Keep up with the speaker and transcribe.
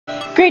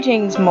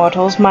Greetings,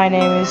 mortals. My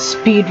name is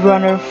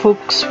SpeedRunner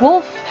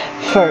Fuchs-Wulf.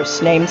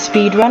 First name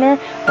SpeedRunner,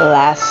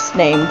 last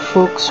name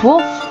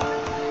Fuchs-Wulf.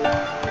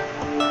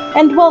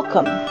 And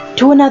welcome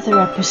to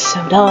another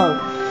episode of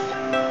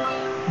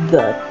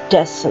The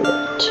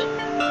Desolate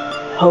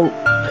Hope.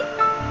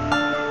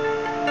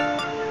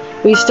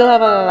 We still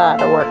have a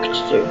lot of work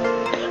to do,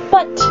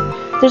 but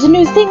there's a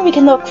new thing we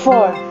can look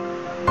for.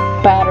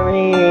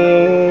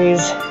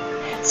 Batteries.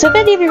 So if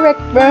any of you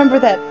remember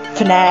that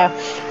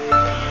FNAF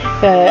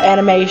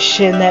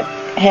animation that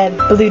had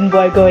Balloon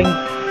Boy going,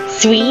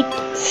 sweet,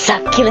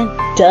 succulent,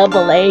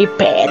 AA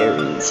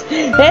batteries.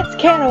 That's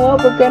kind of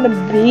what we're going to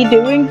be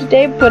doing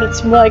today, but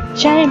it's more like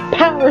giant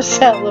power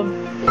cell of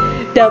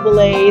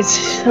AA's,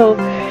 so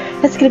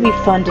that's going to be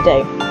fun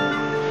today.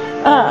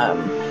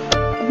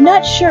 I'm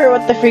not sure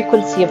what the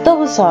frequency of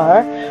those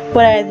are,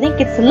 but I think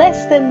it's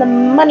less than the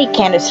money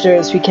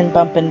canisters we can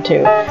bump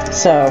into,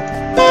 so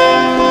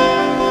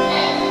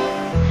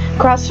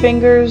cross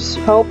fingers,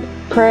 hope,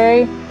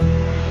 pray.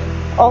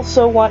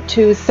 Also want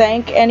to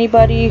thank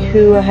anybody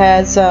who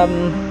has at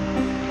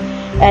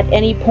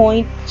any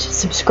point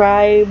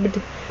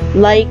subscribed,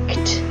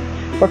 liked,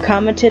 or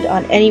commented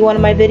on any one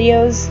of my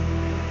videos.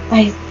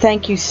 I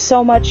thank you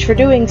so much for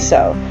doing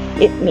so.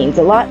 It means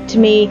a lot to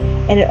me,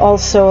 and it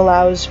also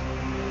allows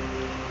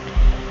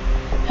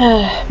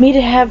me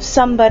to have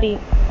somebody,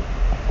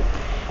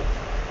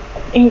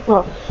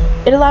 well,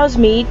 it allows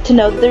me to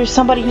know that there's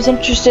somebody who's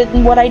interested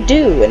in what I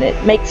do, and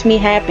it makes me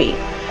happy.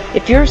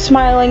 If you're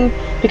smiling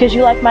because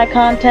you like my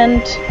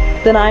content,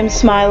 then I'm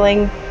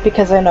smiling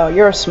because I know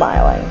you're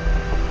smiling.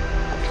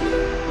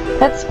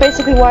 That's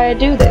basically why I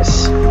do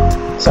this.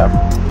 So,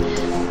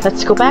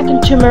 let's go back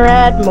into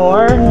Murad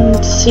more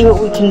and see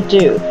what we can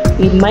do.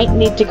 We might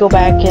need to go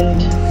back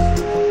and,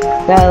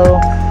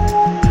 well,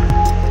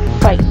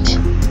 fight.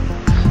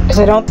 Because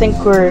I don't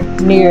think we're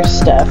near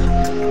stuff.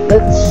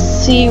 Let's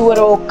see what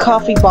old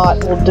Coffee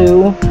Bot will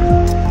do.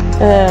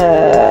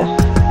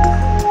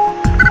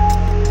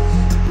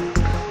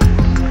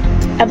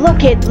 I've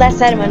located the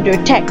last item under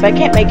attack, but I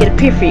can't make it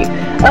appear for you.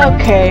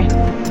 Okay.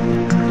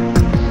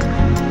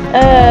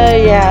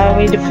 Yeah,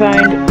 we need to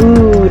find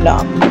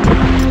Oolong.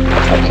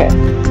 Okay.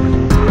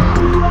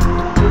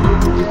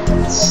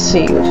 Let's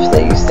see if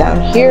these down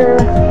here.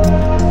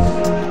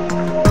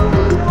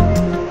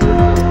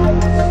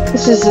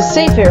 This is a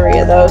safe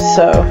area though,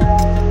 so,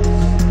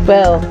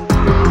 well,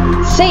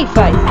 safe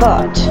I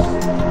thought.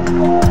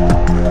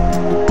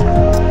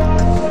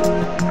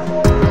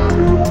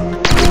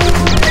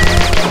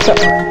 So,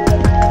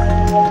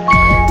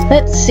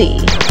 let's see.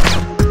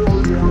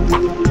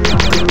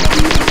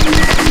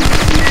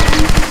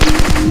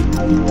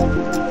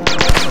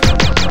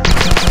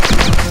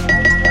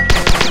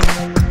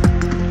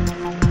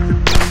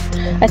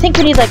 I think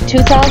we need like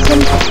 2,000,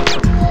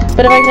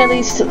 but if I can at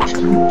least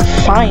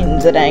find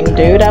the dang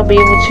dude, I'll be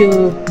able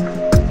to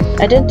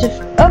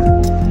identify.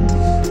 Oh!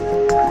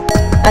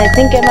 I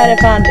think I might have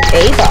found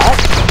a bot.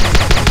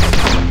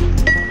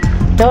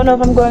 Don't know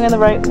if I'm going in the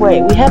right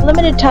way. We have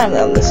limited time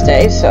on this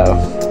day, so...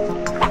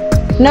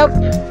 Nope.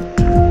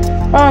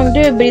 Wrong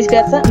dude, but he's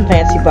got something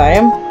fancy by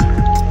him.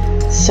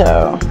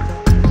 So...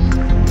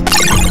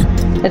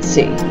 let's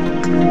see.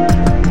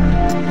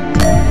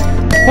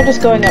 I'm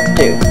just going up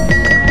to...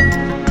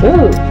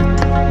 Ooh.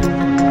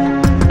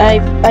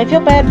 I feel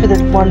bad for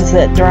the ones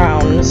that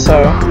drown,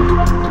 so...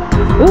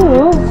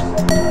 Ooh.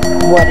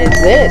 What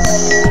is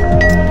this?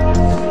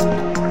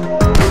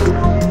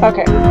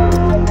 Okay.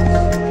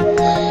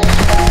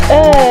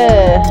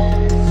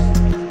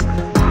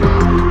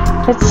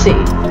 Let's see.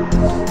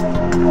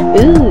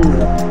 Ooh.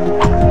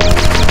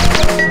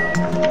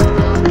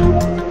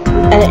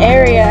 An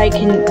area I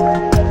can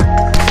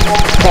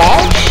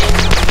bash?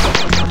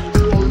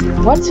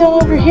 What's all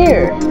over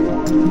here?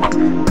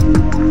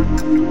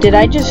 Did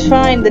I just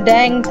find the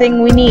dang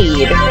thing we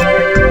need?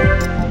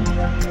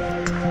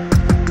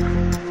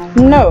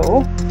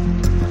 No.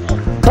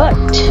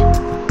 But...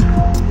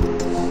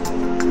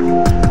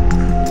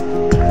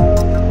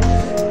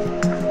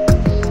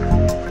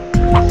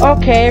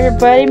 okay,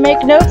 everybody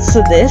make notes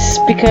of this,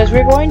 because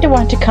we're going to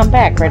want to come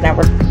back. Right now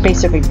we're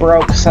basically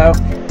broke, so...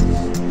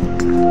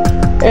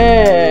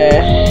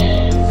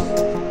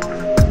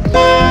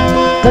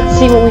 let's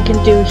see what we can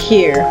do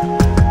here.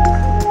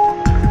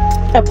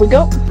 Up we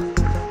go.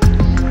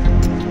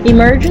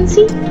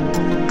 Emergency?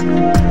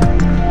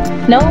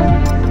 No?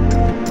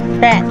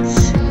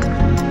 Rats.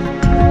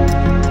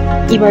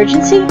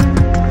 Emergency?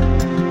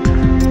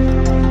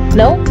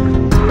 No?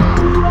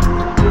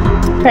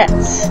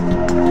 Rats.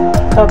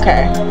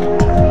 Okay.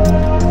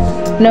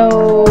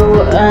 No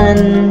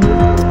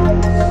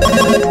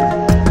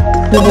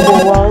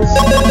movable walls.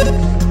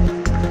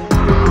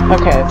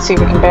 Okay, let's see if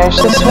we can bash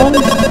this one.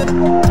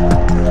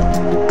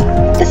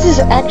 This is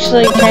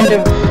actually kind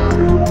of,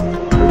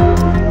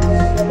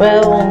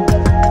 well,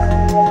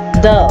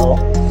 dull.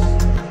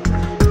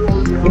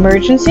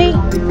 Emergency?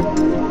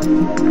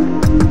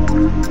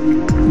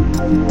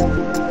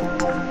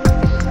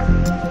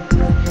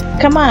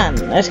 Come on,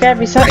 there's gotta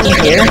be something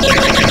here.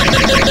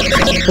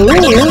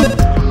 Ooh.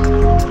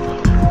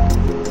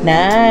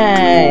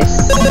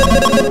 Nice.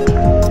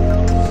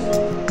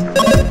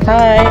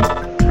 Hi.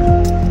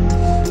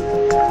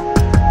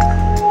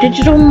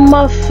 Digital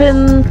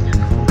muffin.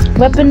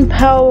 Weapon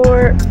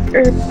power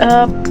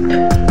up.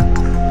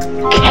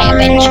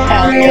 Cabbage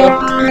powder.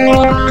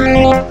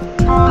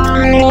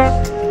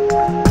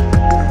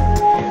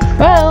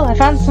 Well, I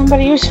found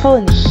somebody useful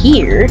in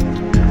here.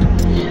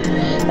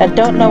 I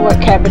don't know what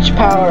cabbage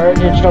power or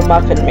digital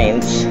muffin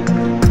means.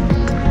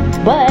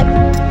 But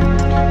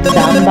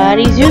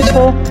somebody's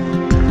useful.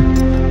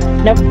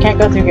 Nope, can't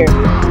go through here.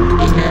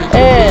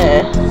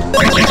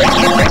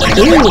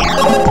 Ooh.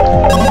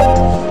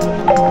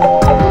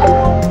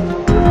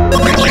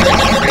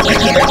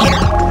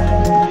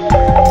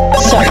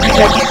 So,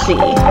 let's see.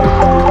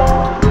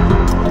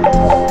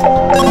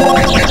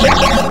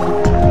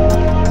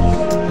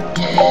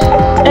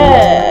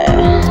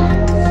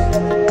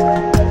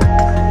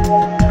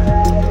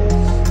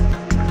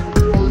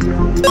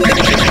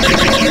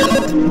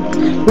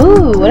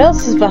 Ooh, what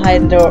else is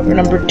behind door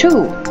number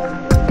 2?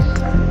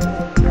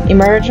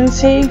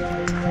 Emergency?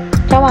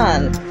 Come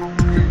on.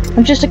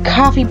 I'm just a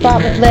coffee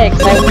pot with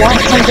legs. I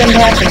want something to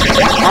happen.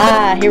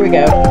 Ah, here we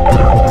go.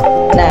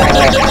 Now,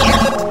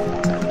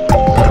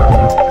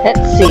 let's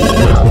see.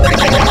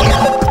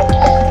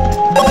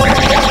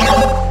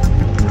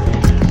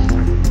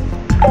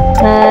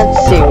 Let's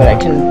see what I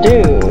can do.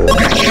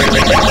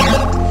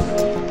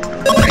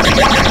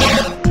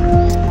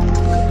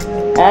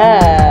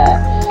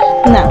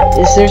 Now,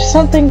 is there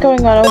something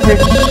going on over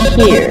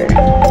here?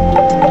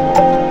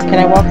 Can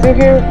I walk through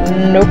here?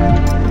 Nope.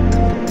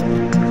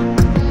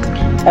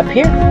 Up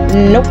here?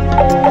 Nope.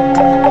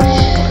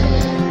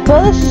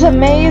 Well, this is a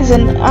maze,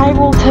 and I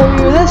will tell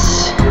you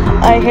this.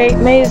 I hate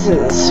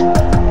mazes.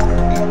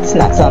 It's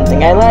not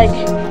something I like,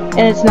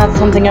 and it's not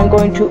something I'm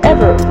going to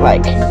ever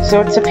like. So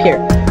it's up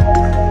here.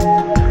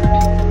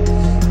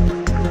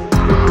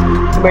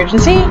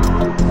 Emergency?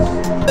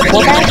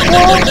 Go back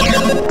door?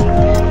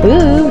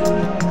 Ooh.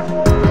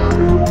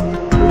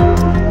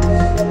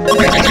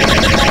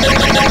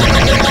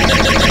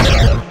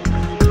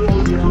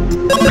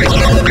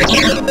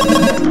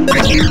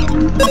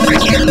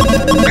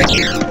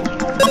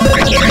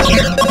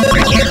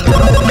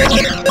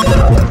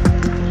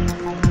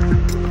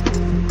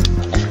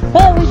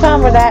 Well, we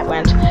found where that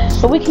went,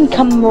 but we can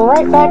come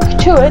right back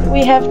to it.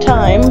 We have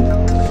time,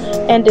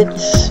 and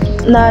it's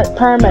not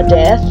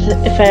permadeath,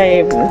 if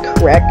I'm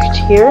correct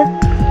here.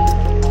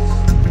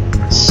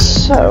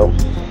 So,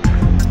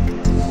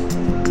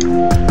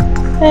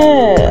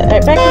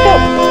 alright, back we go.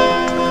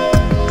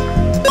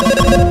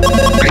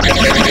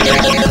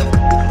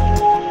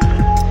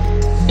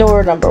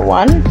 Door number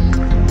 1.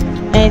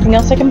 Anything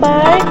else I can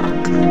buy?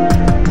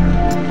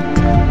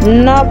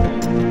 Nope.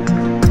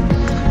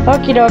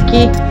 Okie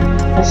dokie.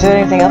 Is there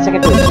anything else I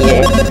can do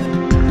here?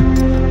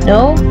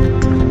 No?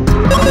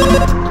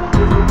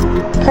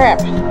 Crap.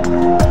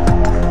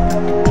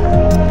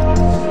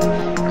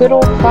 Good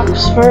old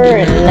fox fur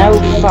and no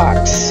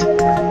fox.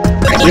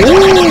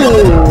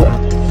 Ooh!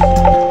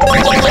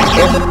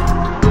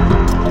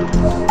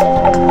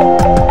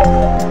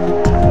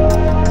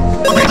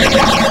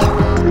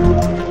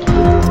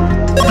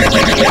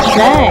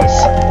 Nice!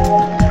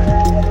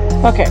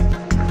 Okay.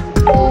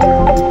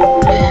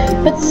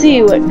 Let's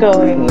see what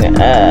going,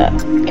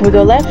 can we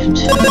go left?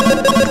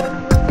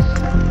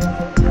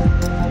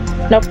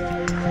 Nope.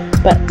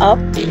 But up,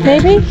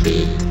 maybe?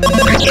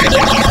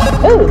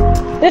 Ooh!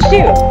 There's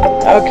you!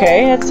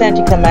 Okay, that's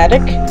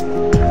anticlimactic.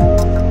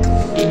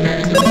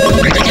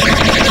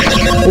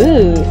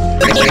 Ooh!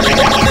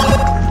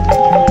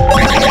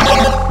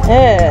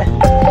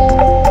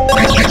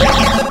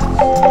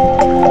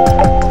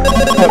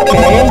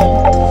 Okay.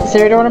 Is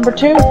there a door number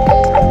 2?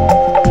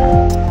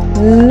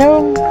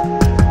 No.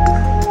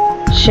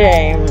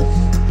 Shame.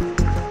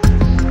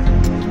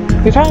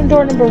 We found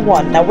door number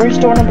 1. Now where's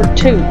door number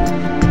 2?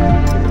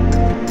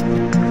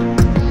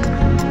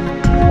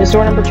 Is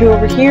door number 2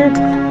 over here?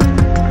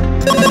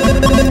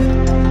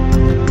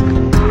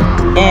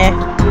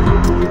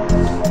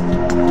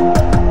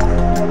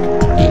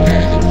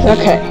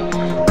 Okay.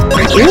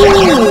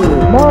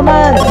 Ooh! More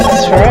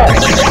mines for us!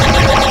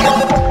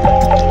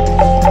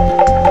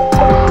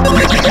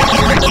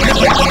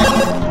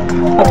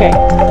 Okay.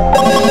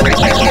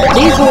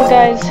 These little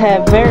guys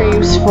have very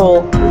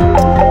useful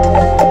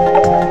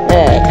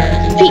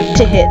feet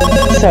to hit,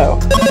 so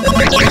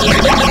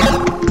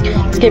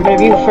let's get rid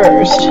of you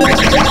first.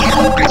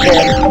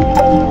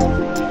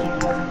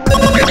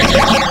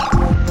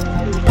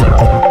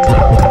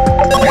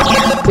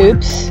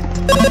 Oops.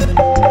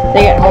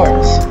 They got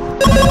horns.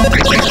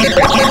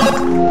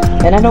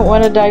 And I don't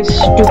want to die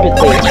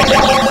stupidly.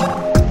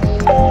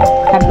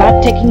 I'm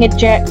not taking a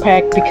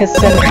jetpack because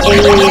some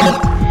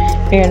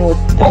alien with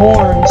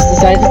horns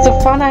decides it's a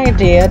fun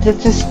idea to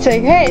just say,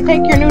 hey,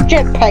 take your new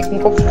jetpack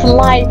and go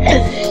fly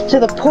to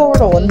the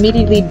portal and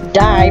immediately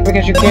die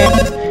because you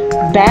can't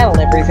battle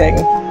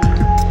everything.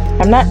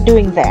 I'm not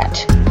doing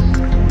that.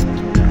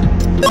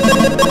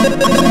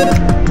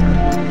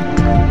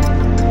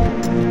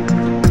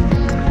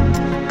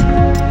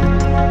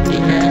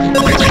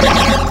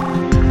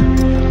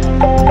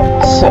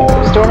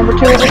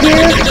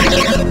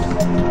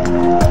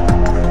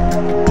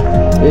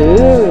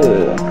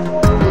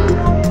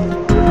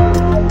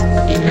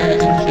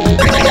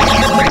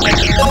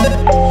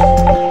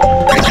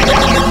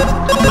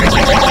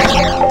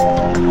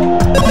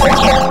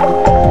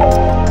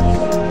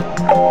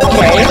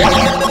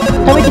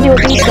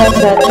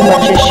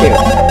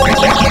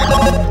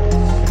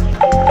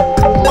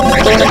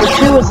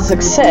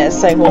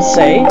 success, I will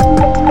say. Now.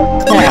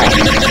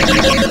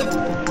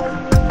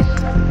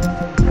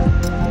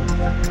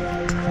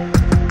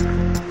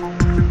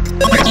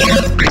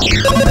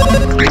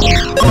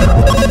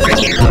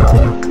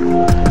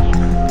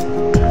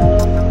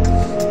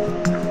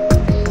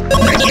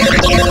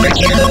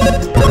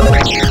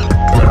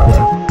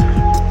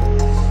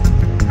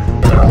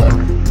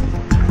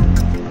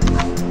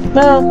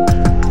 Well,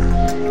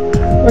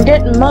 we're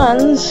getting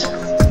Muns.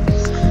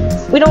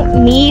 We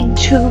don't need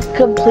to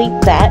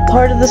complete that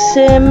part of the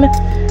sim,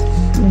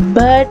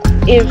 but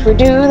if we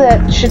do,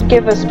 that should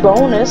give us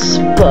bonus,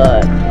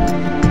 but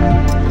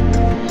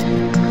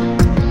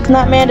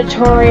not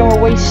mandatory and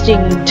we're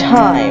wasting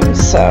time,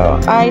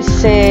 so I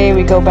say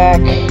we go back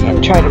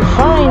and try to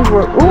find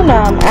where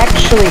Unam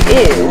actually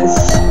is.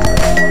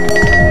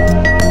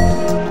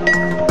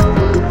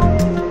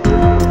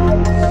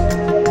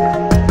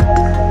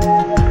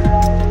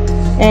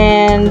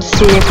 And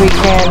see if we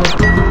can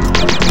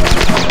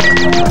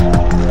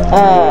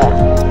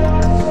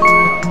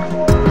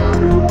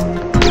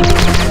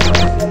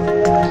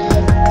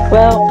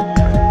well,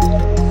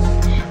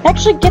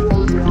 actually get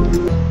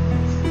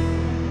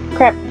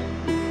crap,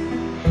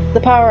 the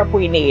power-up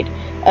we need.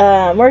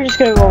 We're just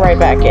gonna go right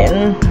back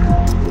in.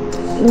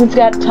 We've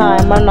got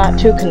time, I'm not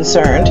too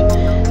concerned.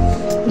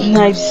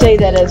 I say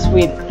that as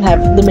we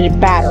have limited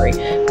battery,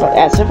 but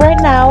as of right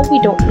now, we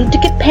don't need to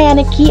get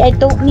panicky. I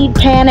don't need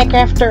panic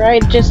after I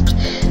just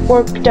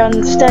worked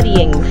on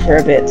studying for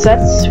a bit, so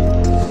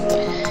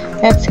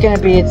that's gonna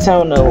be its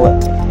own little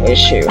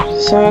issue.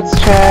 So let's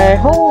try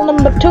hole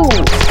number 2.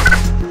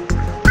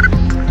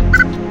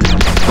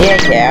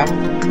 Yeah.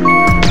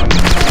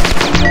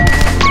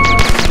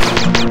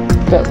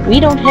 But we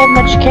don't have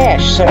much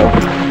cash, so...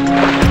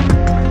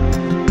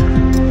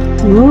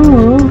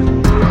 Ooh.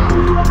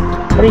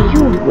 What are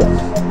you?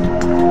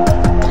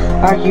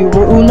 Are you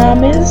where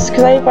Unam is?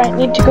 Because I might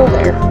need to go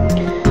there.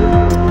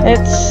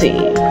 Let's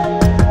see.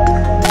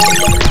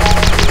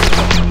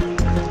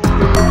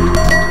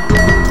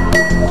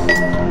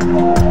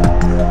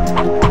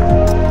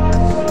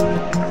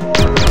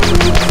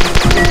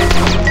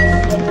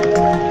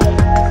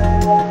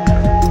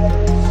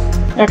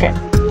 Okay.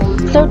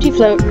 Floaty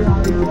float.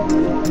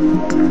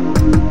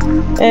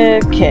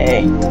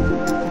 Okay.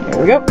 Here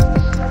we go.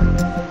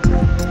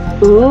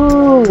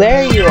 Ooh,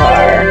 there you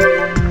are.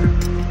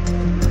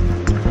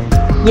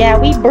 Yeah,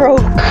 we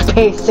broke,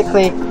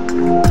 basically.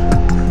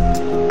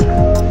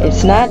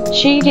 It's not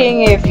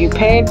cheating if you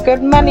paid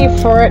good money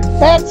for it.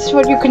 That's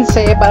what you can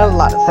say about a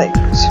lot of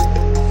things.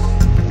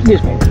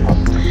 Excuse me.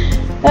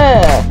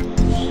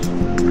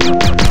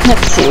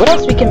 Let's see, what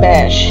else we can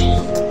bash?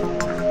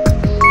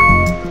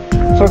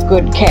 For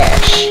good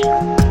cash.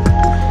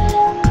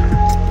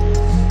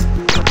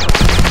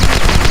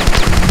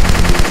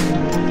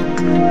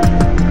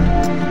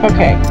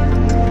 Okay,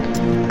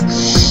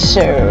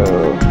 so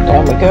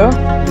down we go.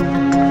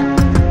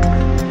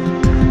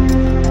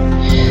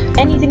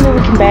 Anything that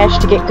we can bash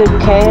to get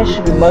good cash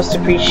would be most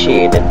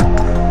appreciated.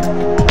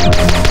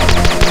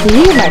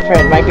 You, my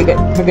friend, might be good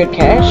for good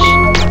cash.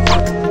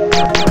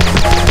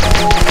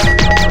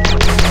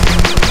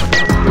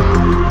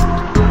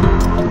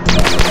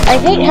 I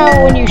hate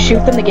how when you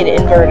shoot them they get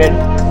inverted,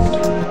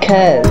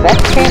 cause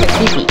that's kind of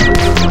creepy.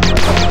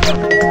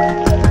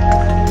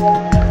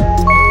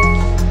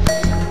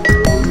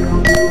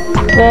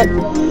 But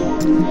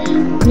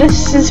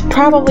this is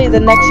probably the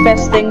next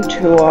best thing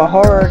to a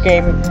horror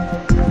game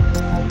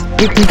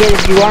you can get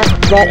if you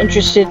aren't that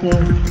interested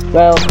in,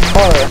 well,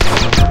 horror.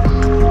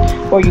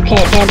 Or you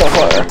can't handle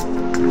horror.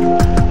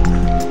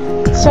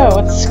 So,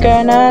 what's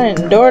going on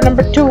in door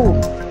number 2?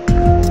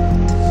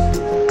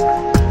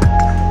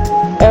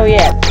 Oh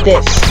yeah,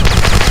 this.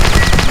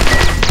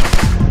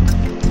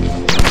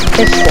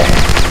 This thing.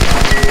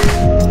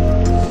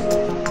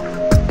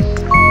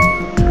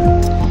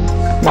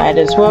 Might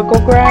as well go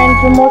grind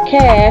for more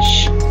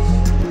cash.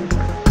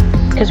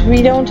 Because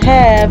we don't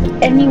have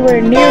anywhere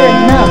near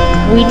enough.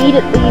 We need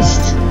at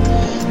least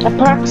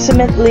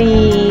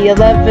approximately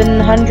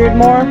 1,100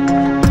 more.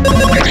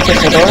 Okay,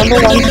 so door number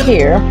 1's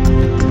here.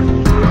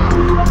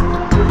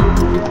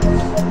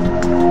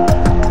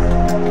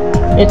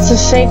 It's a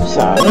safe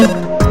zone.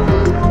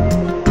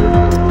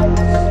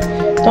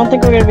 Don't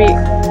think we're gonna be...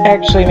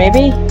 Actually,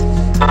 maybe?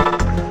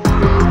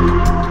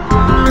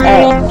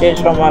 Oh,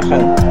 digital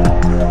muffin.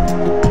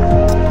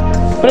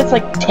 But it's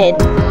like 10,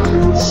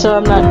 so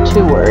I'm not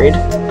too worried.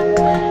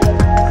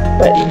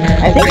 But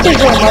I think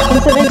digital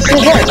muffins have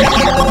instant hit.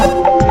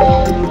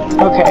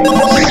 Okay,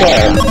 so...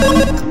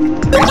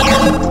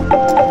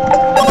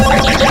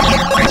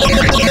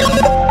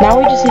 Now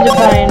we just need to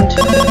find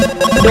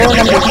door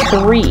number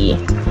 3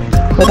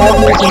 without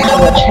losing too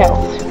much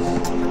health.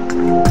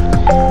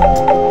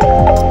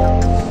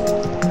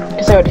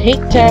 Because I would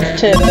hate to have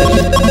to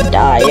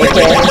die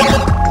again.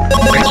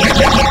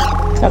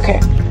 Okay.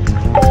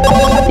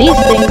 These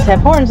things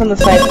have horns on the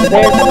sides of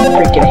their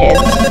freaking heads.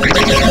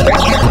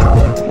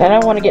 I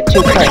don't want to get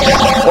too close.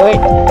 Oh,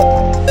 wait.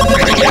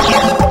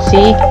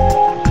 See?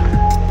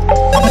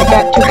 I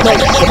got too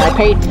close and I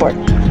paid for it.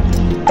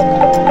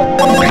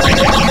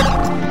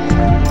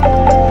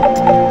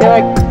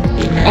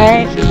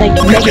 like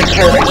mega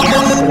turtles,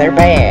 so they're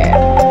bad.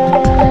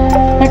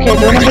 Okay,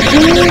 door number 2.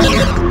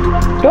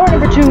 Door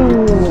number 2.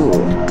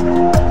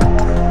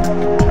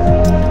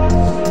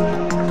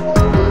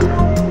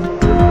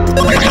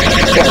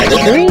 Door number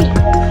 3.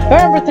 Door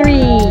number 3.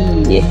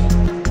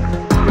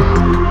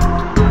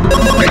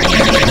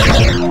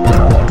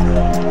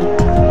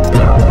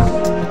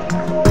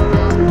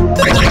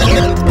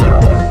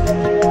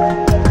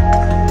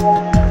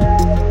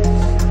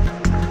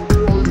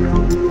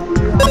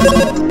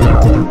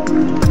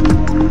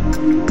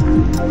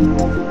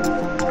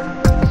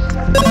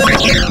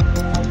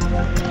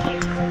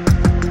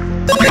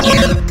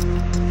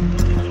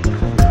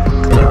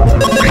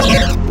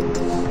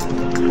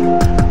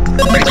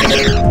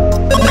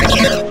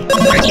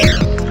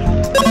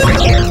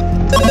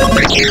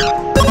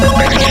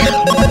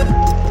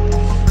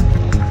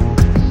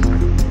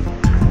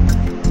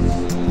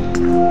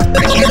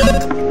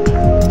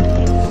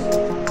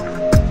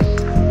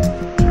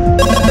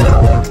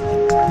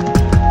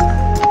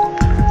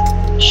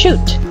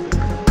 Shoot!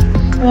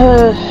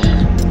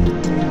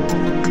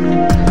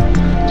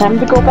 Time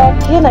to go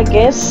back in, I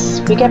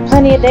guess. We got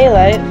plenty of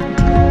daylight.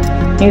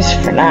 At least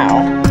for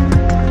now.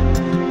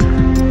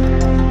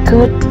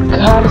 Good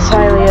God,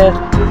 Hylia.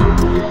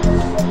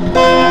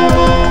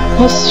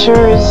 This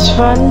sure is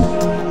fun,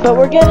 but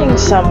we're getting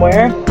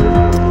somewhere.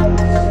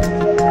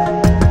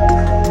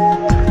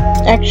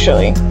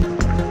 Actually,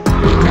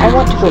 I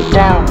want to go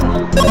down.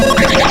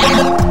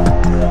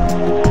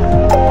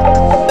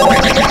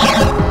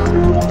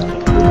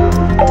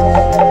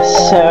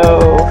 So...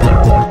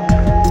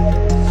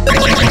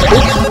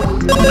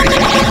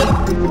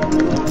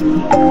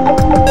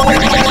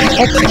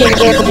 let's get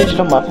rid of the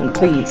digital muffin,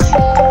 please.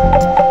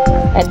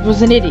 That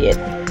was an idiot.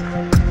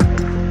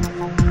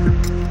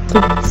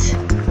 Please.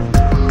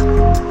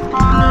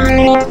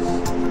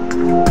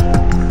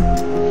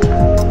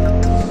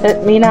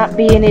 Let me not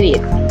be an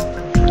idiot.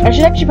 I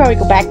should actually probably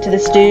go back to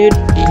this dude.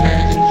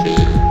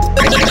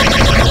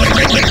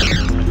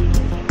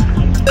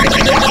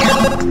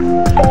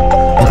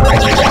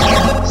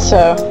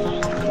 So,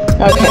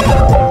 okay.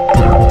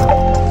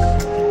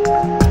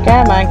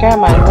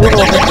 Come on, move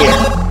over here.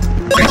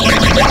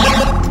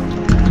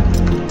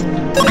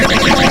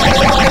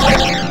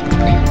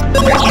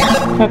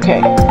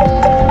 Okay.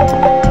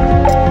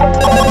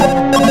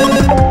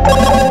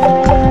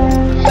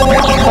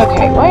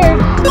 Okay, wire.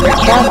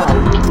 Come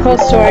on, get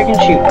close so I can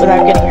shoot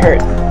without getting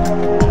hurt.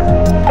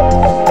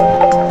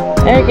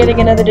 They're getting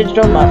another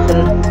digital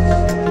muffin.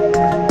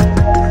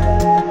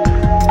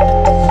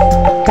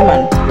 Come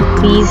on,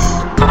 please.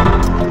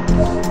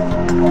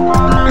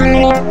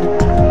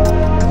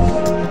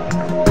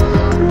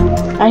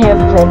 I have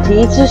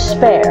plenty to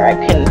spare. I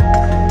can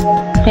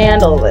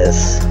handle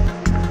this.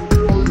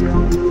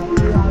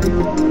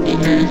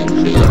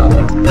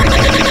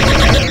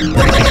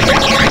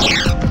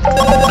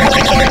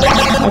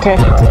 Okay.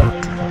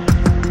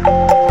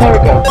 There we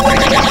go.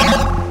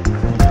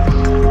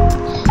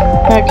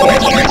 Okay.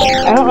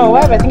 I don't know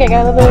why, but I think I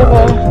got a little bit of a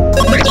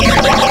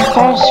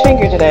fast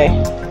finger today.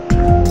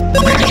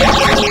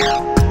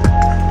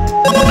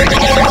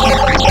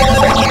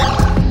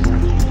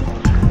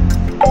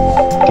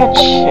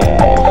 Gotcha.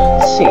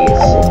 Let's see.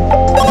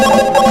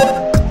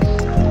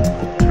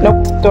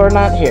 Nope, door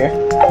not here.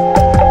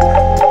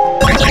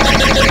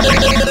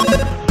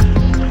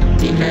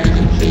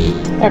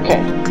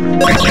 Okay.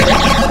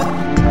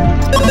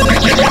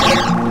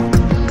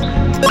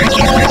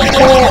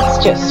 So let's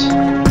just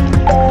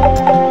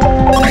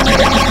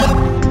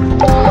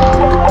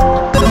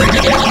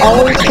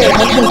always pay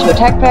attention to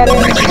attack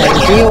patterns and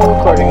deal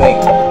accordingly.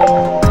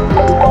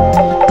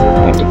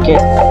 I'm going to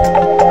get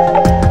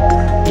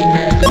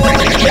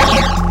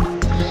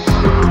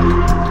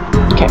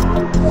okay.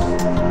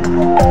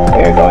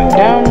 We're going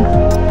down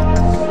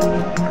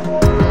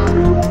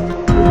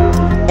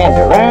and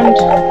around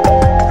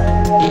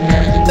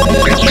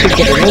to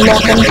get a new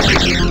muffin.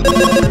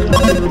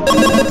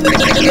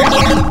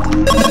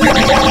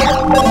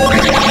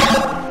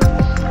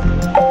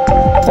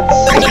 Let's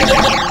see.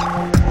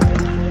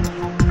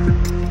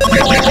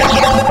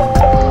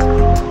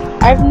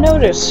 I've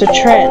noticed a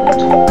trend.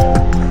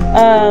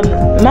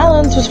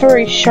 Malon's was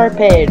very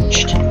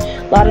sharp-edged.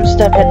 A lot of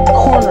stuff had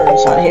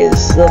corners on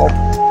his little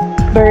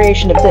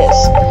variation of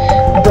this.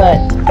 But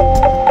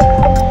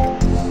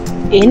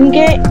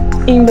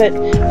in-game, but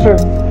for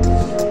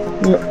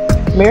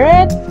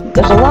Murad,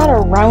 there's a lot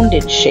of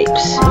rounded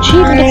shapes, and she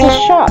even gets a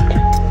shop.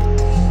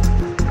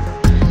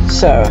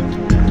 So,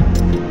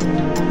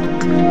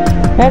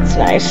 that's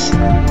nice.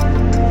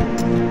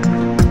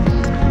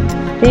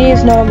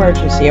 Please, no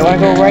emergency. I want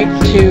to go right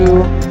to...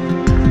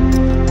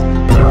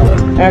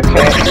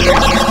 okay.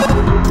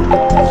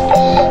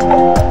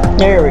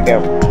 There we go.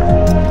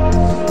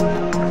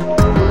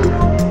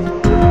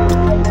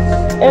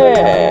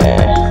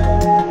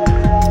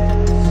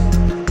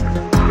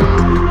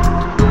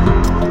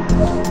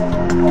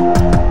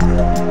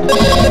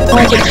 I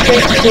want to get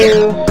straight to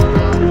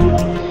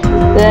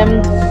them,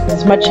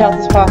 as much health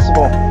as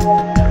possible.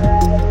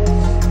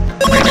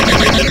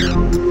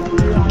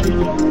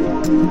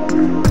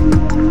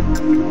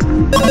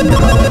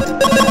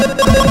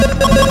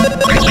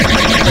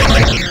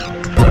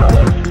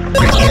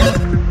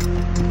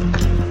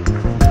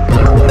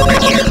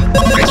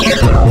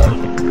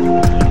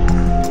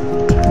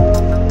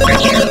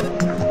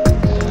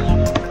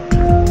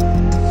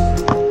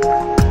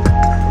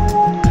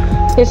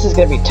 This is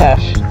gonna be tough.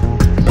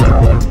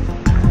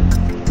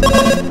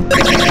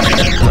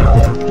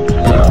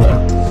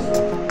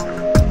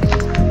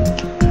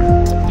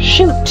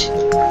 Shoot!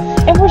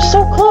 And we're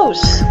so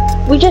close!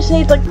 We just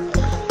need like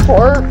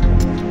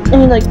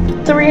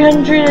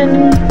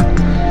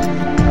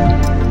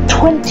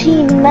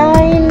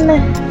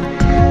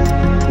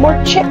 329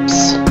 more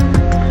chips.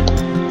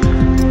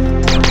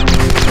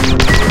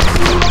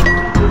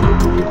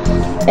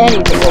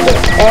 Anything will do.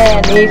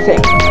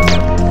 Anything.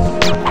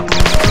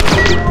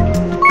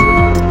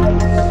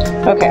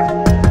 Okay.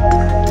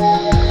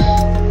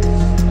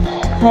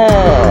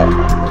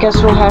 Guess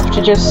we'll have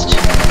to just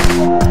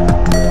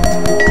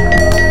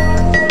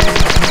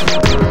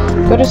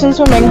go do some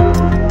swimming.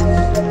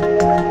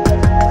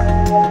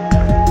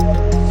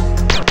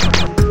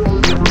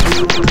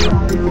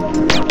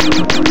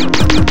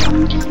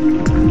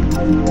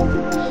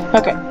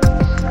 Okay.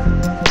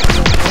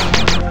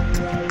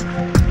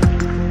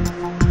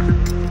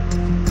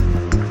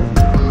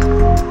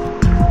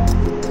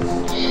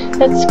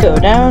 Let's go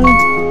down.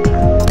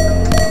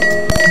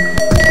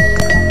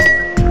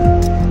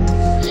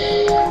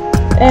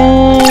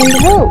 And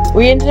whoa,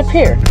 we ended up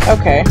here.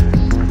 Okay.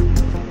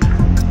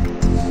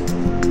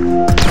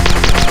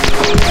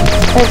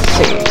 Let's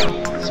see.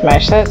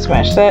 Smash that,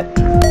 smash that.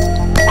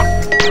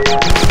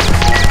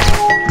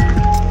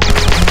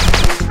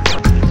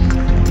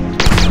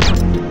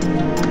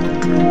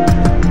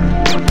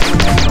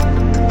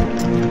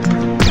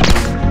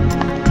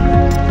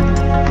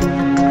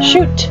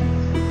 Shoot!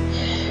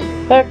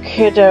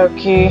 Okie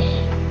dokie.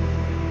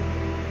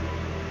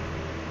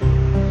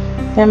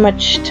 How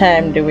much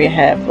time do we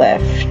have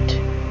left?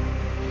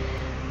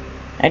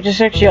 I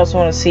just actually also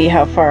want to see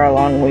how far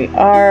along we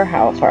are,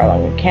 how far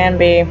along we can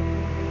be.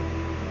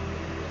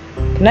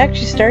 Can I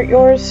actually start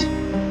yours?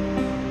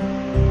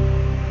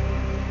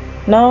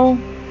 No?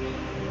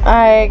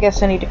 I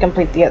guess I need to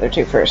complete the other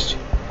two first.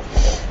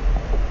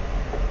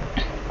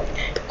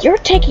 You're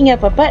taking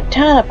up a butt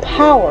ton of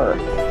power.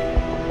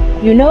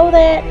 You know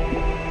that?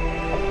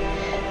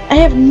 I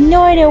have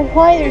no idea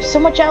why there's so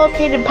much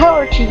allocated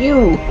power to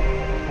you.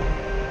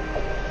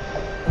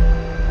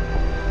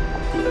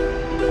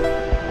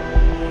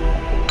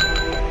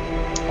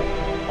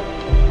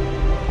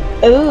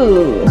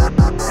 Ooh.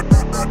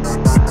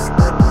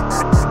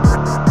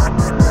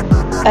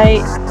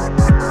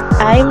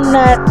 I'm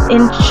not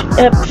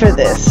up for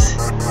this.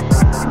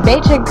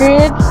 Beta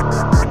grid?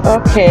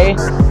 Okay.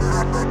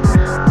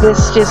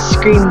 This just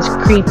screams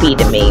creepy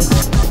to me.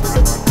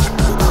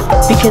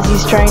 Because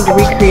he's trying to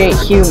recreate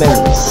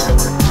humans.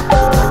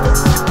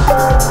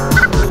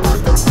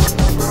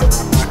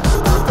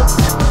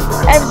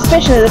 I have a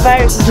suspicion that the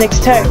virus's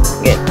next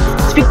target.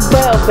 Speak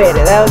well,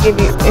 Beta. That'll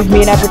give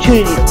me an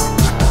opportunity.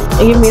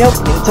 And give me an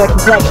opening so I can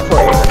flag it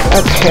for you.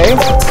 Okay.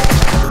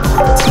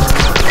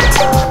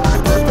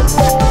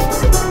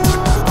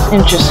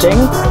 Interesting.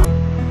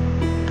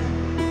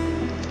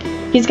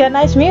 He's got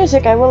nice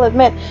music, I will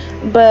admit,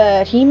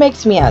 but he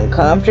makes me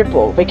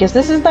uncomfortable because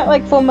this is not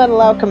like Full Metal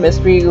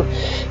Alchemist where you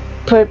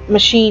put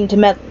machine to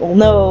metal.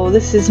 No,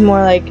 this is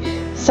more like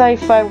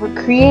sci-fi. We're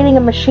creating a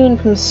machine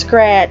from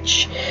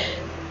scratch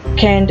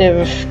kind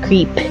of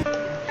creep.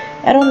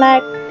 I don't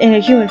like a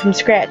human from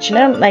scratch, and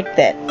I don't like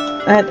that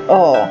at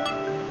all.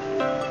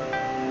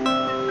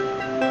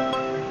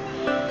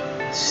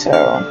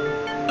 So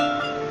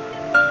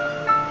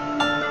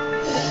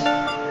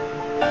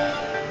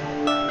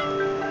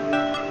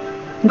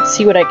let's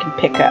see what I can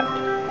pick up.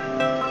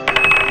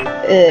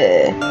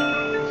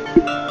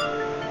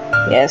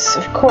 Yes,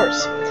 of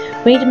course.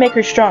 We need to make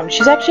her strong.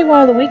 She's actually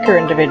one of the weaker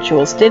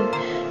individuals.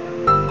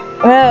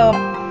 Well,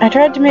 I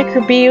tried to make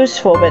her be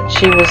useful, but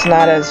she was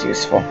not as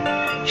useful.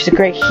 She's a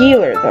great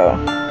healer, though.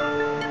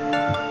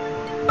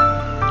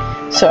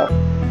 So,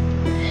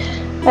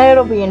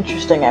 it'll be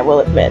interesting, I will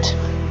admit.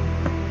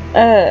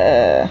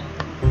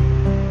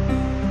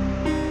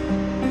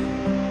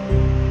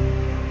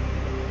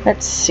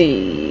 Let's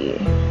see.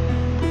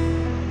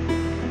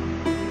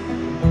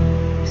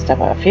 Step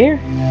off here.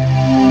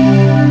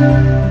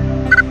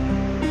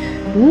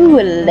 Ooh,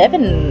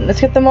 11. Let's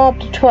get them all up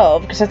to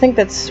 12, because I think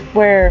that's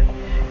where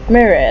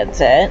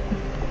Murad's at.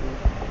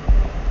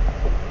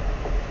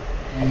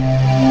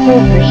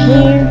 Over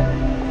here.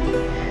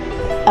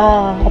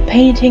 A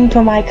painting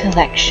for my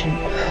collection.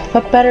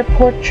 What better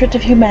portrait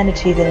of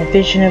humanity than a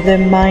vision of their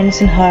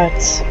minds and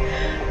hearts?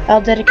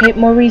 I'll dedicate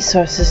more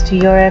resources to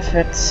your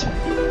efforts.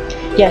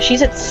 Yeah,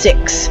 she's at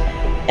 6.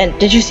 And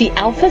did you see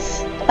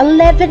Alpha's?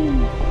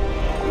 11!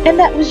 And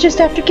that was just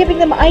after giving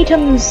them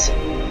items!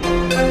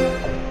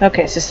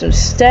 Okay, system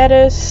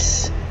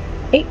status.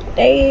 8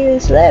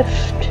 days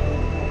left.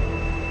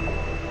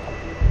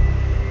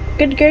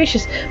 good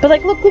gracious. But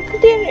like, look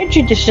at the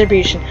energy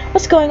distribution.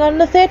 What's going on in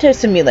the theater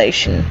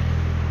simulation?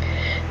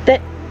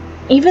 That,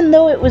 even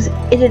though it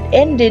had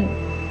ended,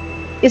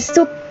 it's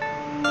still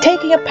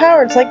taking up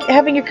power. It's like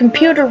having your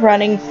computer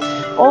running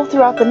all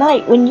throughout the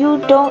night when you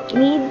don't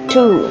need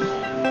to.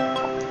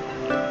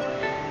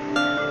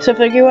 So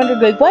if you're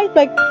wondering, like, why is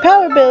my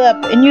power bill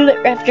up and you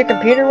left your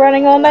computer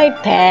running all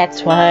night?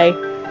 That's why.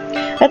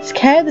 That's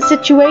kind of the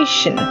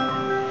situation.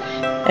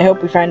 I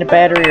hope we find a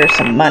battery or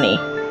some money.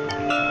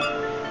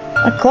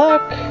 A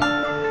clock.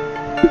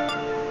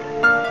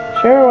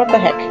 Sure, what the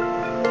heck.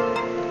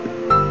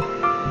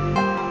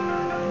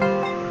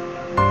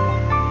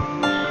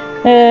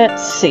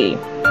 Let's see.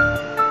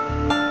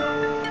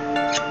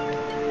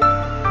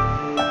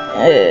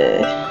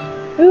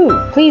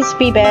 Ooh, please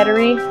be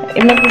battery.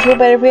 It makes me feel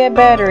better if we had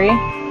battery.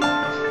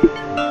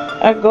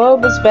 Our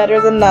globe is better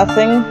than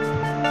nothing.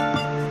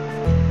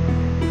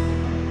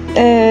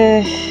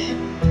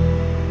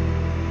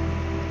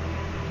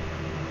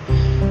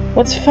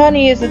 What's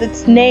funny is that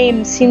its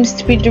name seems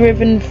to be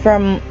derived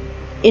from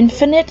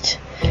infinite,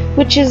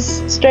 which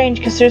is strange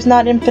because there's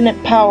not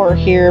infinite power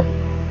here.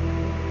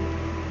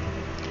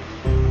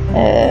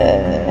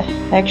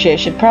 Actually, I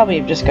should probably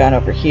have just gone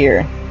over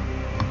here.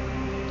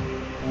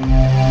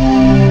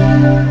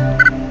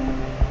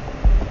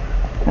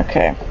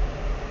 Okay.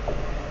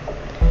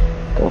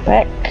 Go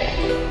back.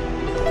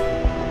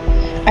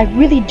 I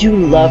really do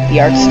love the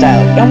art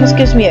style. It almost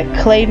gives me a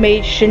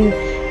claymation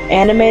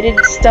animated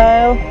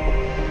style.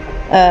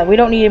 We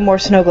don't need any more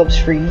snow globes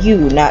for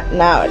you, not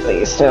now at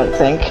least, I don't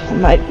think. It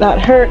might not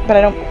hurt, but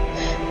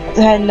it's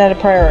not a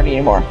priority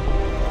anymore.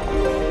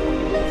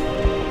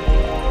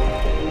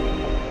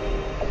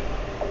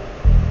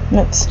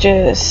 Let's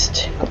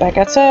just go back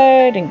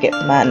outside and get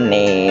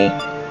money.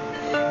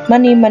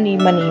 Money, money,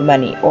 money,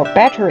 money. Or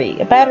battery.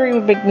 A battery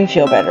would make me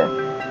feel better.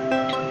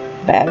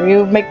 Battery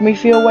would make me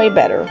feel way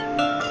better.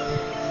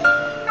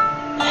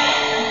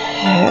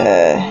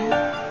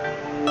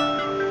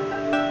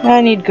 I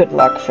need good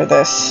luck for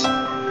this.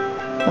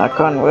 Knock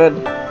on wood.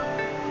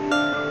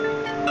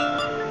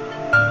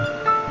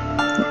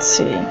 Let's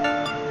see.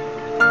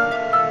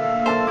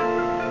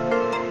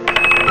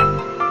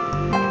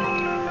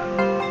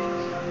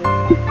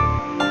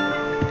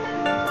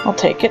 I'll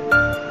take it.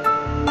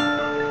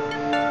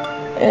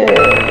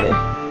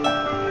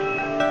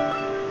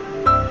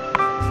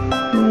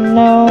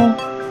 No.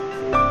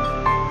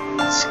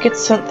 Let's get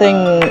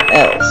something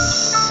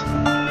else.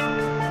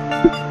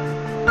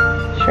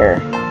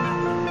 Sure.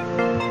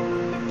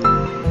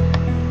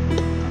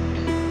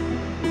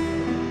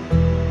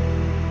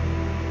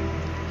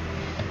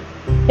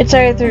 It's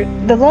either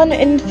the one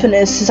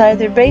infinite is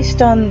either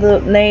based on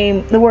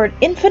the word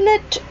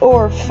infinite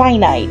or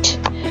finite.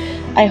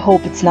 I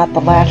hope it's not the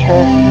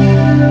latter.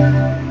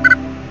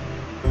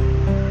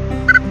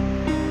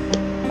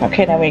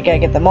 Okay, now we gotta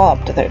get them all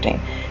up to 13.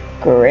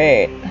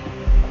 Great.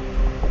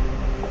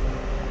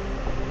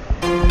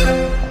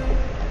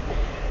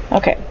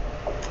 Okay.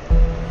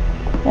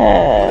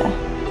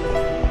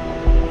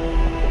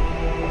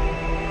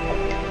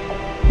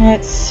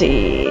 Let's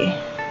see.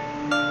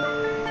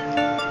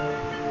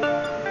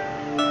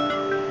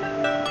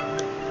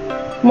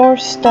 More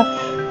stuff,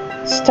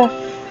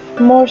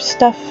 more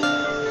stuff,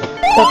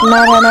 but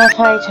not enough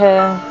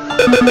item.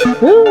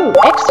 Woo!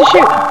 X to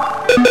shoot!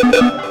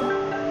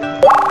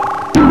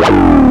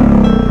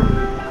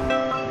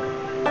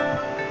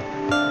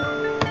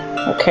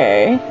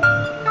 Okay.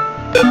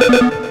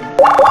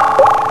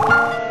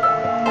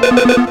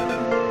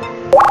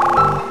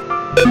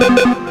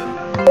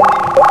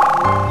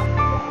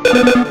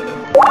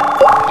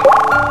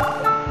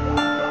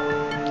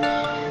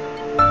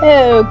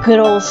 Oh, good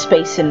old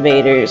Space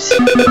Invaders. Did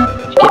you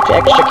get your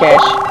extra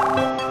cash?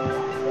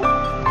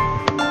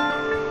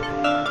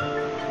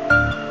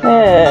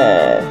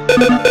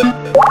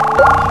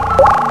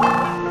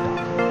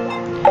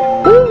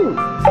 Woo!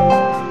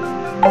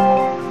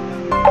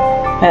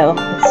 Well,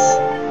 let's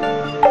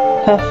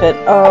huff it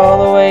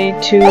all the way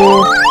to...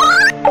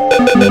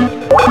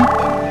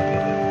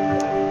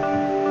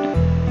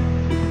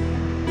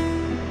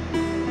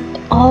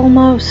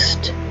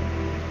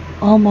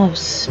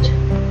 Almost.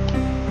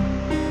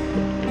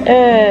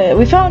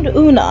 We found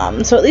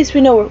Unam, so at least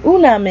we know where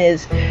Unam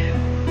is.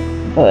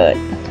 But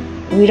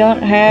we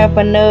don't have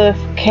enough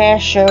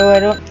casho, I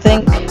don't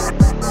think.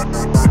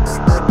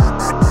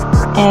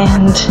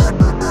 And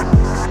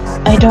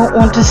I don't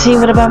want to see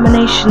what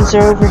abominations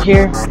are over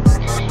here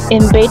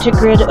in Beta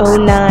Grid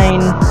 09.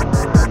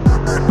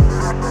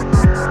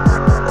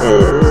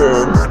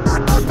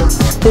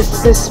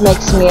 This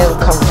makes me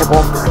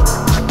uncomfortable.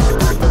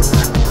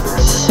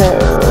 So,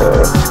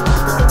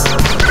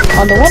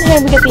 on the one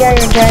hand we get the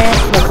Iron Giant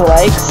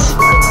lookalikes,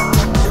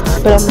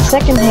 but on the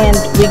second hand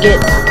we get...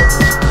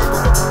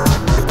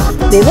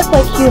 They look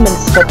like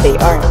humans, but they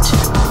aren't.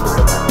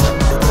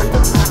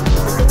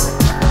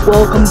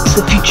 Welcome to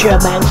the future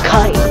of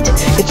mankind.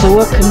 It's a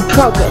work in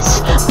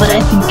progress, but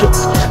I think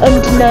it's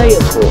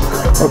undeniable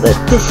that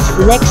this is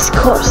the next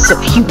course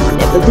of human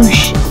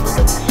evolution.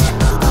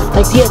 I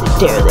Like the other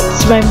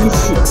derelicts, my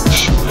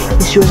message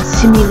is to run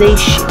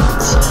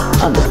simulations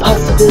on the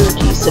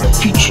possibilities of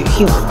future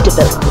human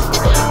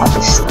development on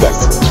this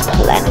desolate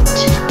planet.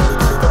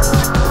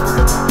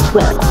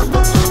 Well,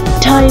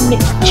 time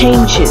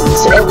changes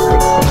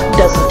everything,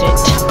 doesn't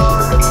it?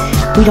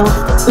 We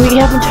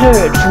haven't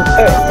heard from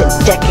Earth in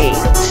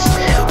decades.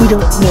 We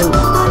don't know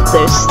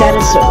their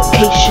status or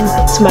location.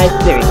 It's my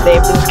theory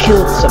they've been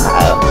killed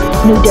somehow,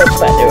 no doubt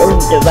by their own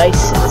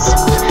devices.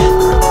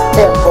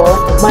 Therefore,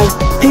 my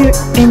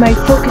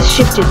focus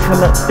shifted from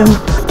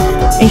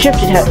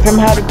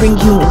how to bring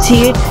humans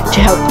here to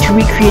help to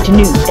recreate a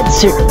new and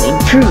certainly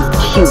improved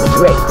human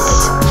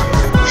race.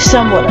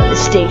 Someone on the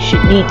station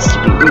needs to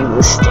be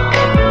realistic.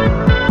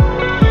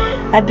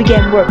 I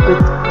began work with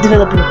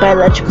developing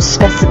biological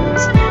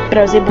specimens, but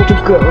I was able to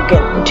grow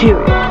organic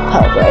material.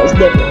 However, I was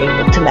never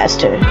able to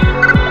master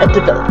a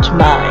developed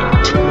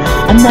mind.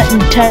 I'm not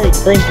entirely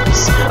to blame for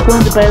this. One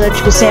of the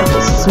biological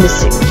samples is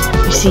missing.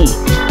 You see,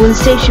 when the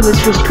station was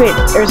first created,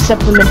 Earth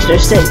supplemented our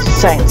studies with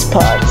science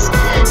pods.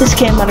 This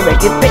came on a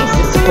regular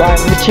basis,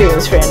 supplying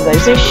materials for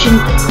analyzation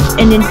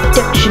and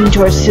induction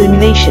to our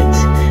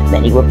simulations.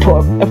 Many were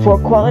of poor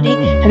quality,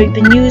 having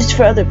been used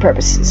for other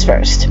purposes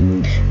first.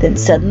 Then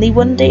suddenly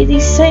one day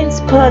these science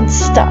pods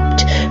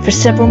stopped. For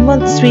several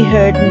months we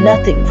heard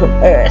nothing from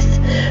Earth.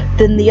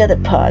 Then the other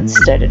pods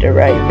started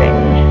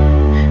arriving.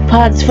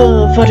 Pods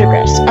full of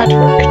photographs,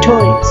 artwork,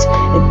 toys,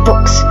 and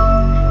books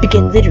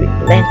began littering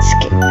the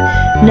landscape.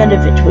 None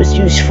of it was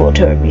useful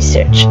to our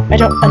research. I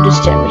don't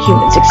understand what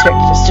humans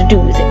expected us to do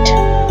with it.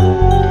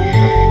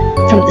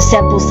 From the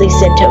samples they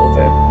sent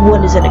over,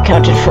 one is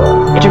unaccounted for.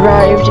 It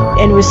arrived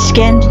and was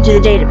scanned into the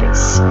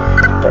database,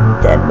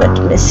 but then went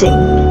missing.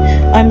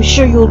 I'm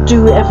sure you'll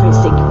do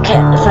everything you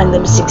can to find the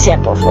missing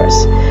sample for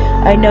us.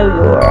 I know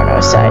you're on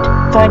our side.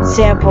 Find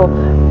sample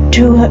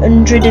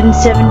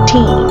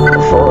 217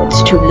 before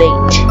it's too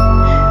late.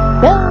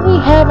 Well, we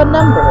have a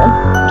number.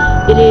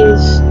 It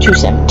is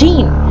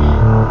 217.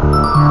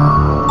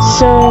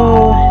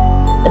 So,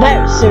 the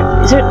virus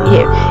is certainly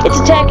here. It's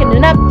attacking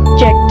an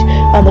object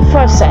on the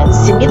far side of the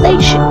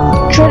simulation.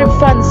 Try to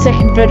find the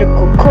second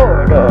vertical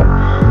corridor,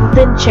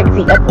 then check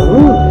the upper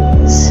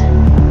rooms.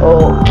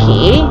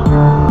 Okay.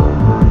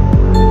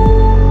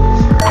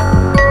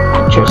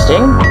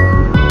 Interesting.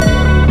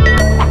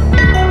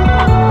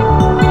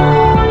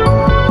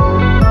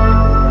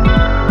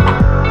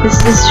 This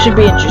should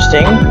be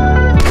interesting.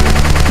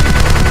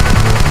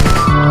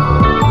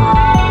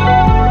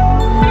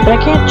 But I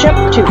can't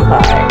jump too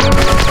high.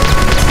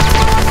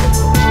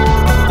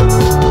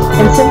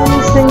 And some of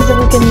these things that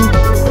we can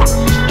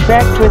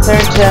interact with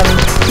aren't,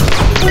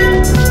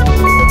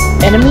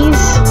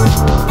 enemies.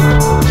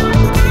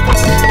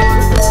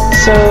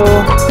 So...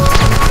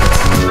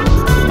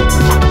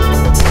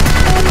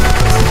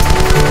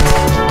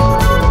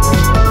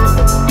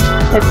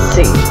 let's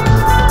see.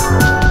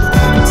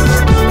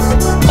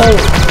 Oh.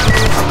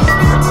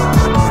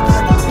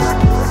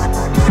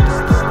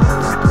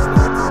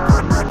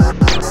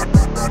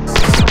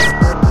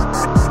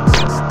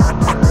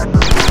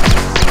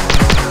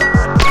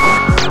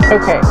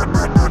 Okay.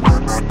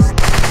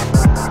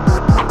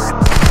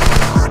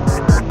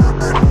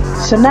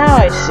 So now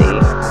I see.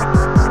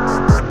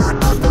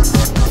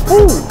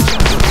 Ooh.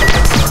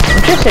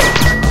 Interesting.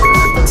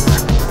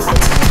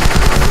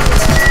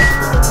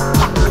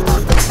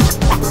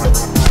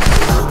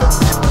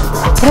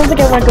 I don't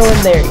think I want to go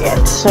in there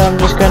yet, so I'm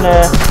just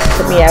gonna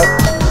put me out.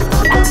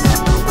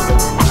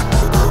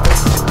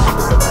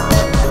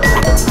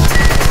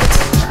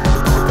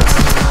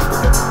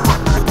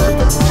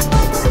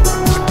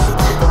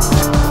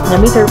 Let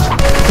me through,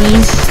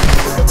 please.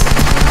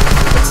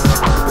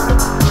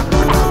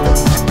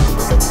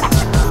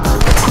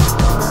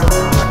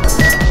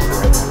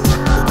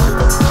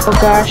 Oh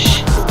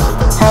gosh,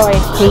 how I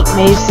hate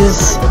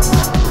mazes.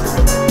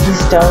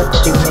 Please don't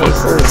do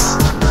mazes.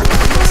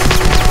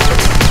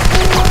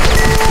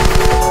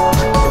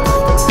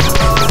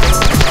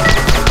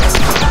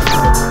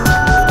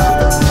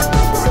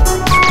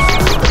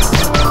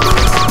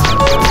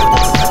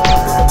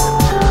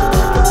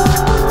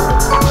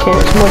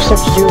 There's more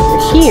stuff to do over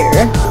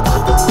here.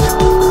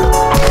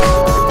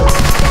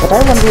 But I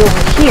want to be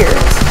over here.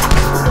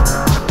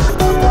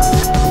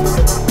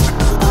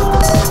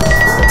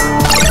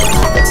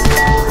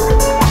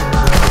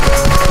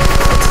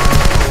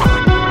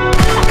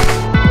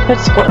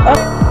 Let's go up.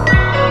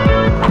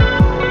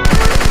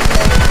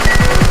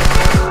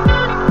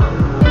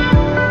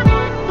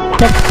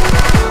 Nope.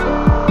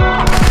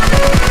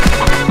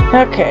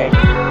 Okay.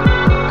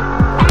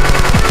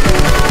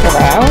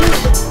 Around.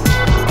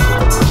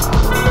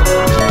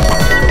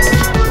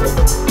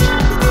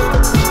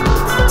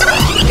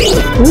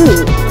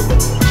 Ooh.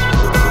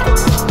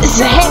 This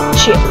is a hack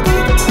chip.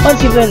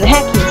 Once you've learned the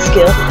hacking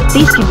skill,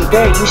 these can be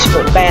very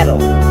useful in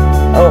battle.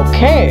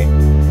 Okay.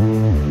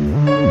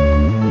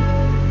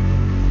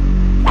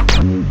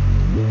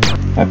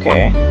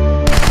 Okay.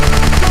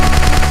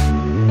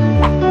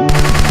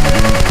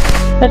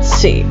 Let's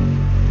see.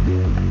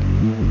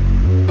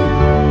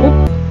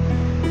 Oop.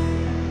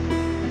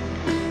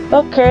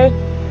 Okay.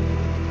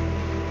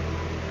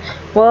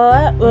 Well,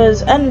 that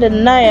was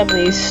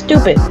undeniably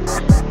stupid.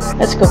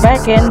 Let's go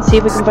back in and see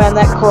if we can find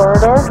that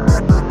corridor.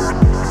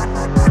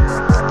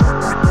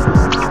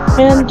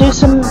 And do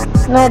some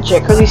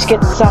magic, or at least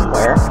get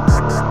somewhere.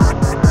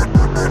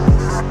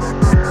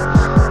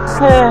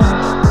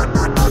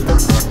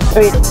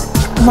 Wait,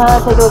 now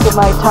I'll take a look at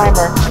my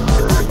timer.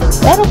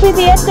 That'll be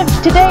the end of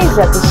today's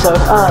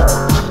episode of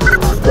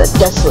The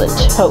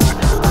Desolate Hope.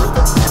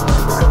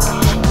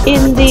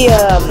 In the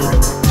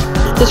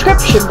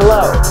description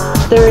below,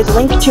 there is a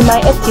link to my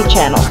Etsy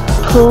channel.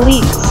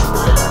 Please,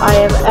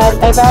 I've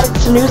added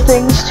some new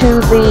things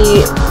to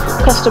the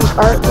custom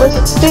art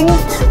listing.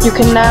 You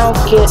can now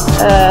get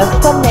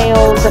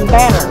thumbnails and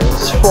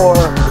banners for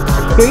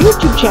your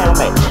YouTube channel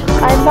mate.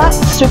 I'm not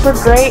super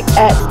great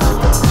at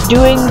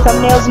doing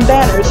thumbnails and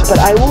banners,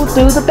 but I will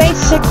do the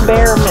basic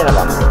bare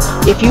minimum.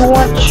 If you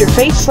want your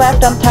face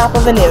slapped on top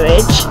of an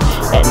image,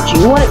 and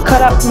you want it cut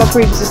out from a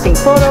pre-existing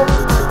photo,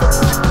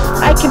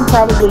 I can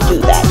probably do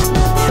that.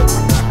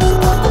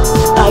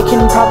 I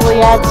can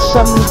probably add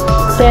some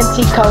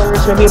fancy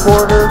colors, maybe a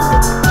border,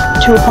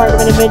 to a part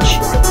of an image.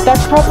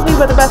 That's probably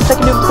the best I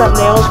can do for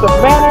thumbnails, but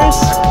for banners,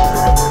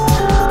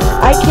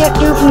 I can't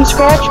do from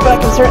scratch, but I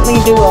can certainly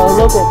do a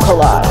logo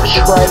collage,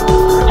 where I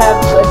have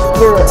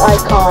your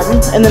icon,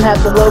 and then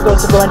have the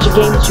logos of a bunch of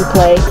games you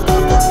play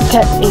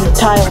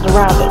tiled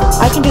around it.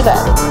 I can do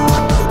that.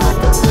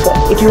 But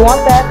if you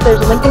want that, there's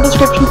a link in the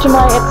description to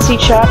my Etsy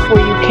shop where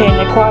you can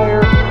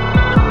acquire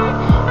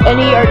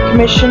any art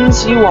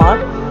commissions you want,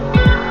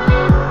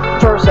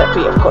 for a set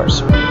fee, of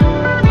course.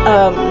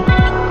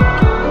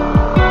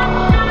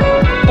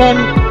 And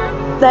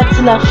that's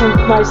enough for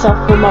my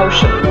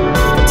self-promotion,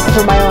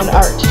 for my own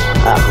art.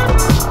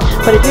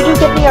 But if you do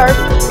get the art,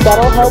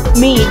 that'll help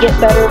me get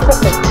better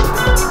equipment,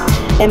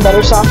 and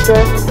better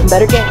software, and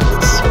better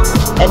games,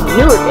 and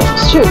newer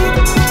games too.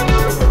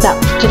 Now,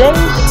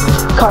 today's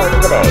card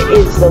of the day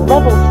is the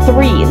level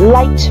 3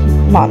 light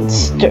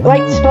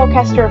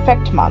spellcaster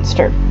effect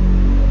monster,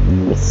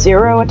 with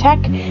 0 attack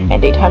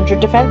and 800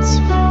 defense.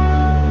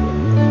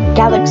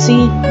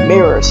 Galaxy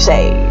Mirror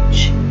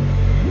Sage.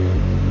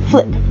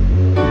 Flip.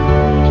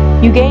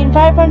 You gain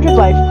 500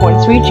 life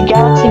points for each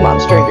galaxy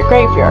monster in your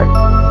graveyard.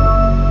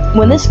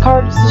 When this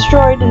card is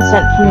destroyed and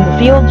sent from the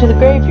field to the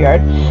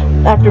graveyard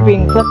after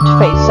being flipped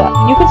face up,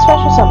 you can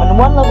special summon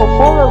one level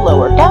 4 or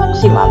lower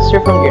galaxy monster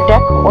from your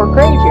deck or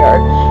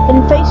graveyard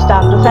in face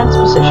down defense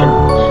position.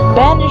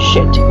 Banish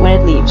it when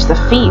it leaves the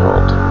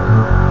field.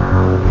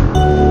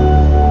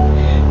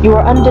 You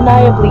are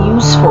undeniably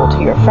useful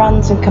to your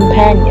friends and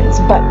companions,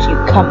 but you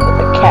come with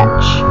a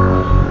catch.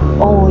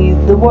 Only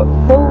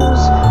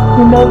those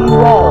who know you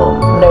well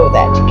know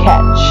that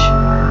catch,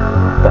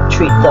 but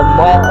treat them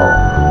well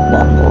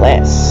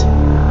nonetheless.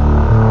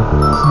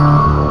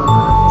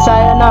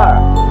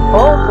 Sayonara,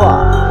 au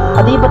revoir,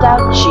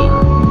 arrivederci,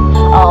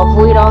 auf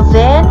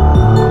Wiedersehen,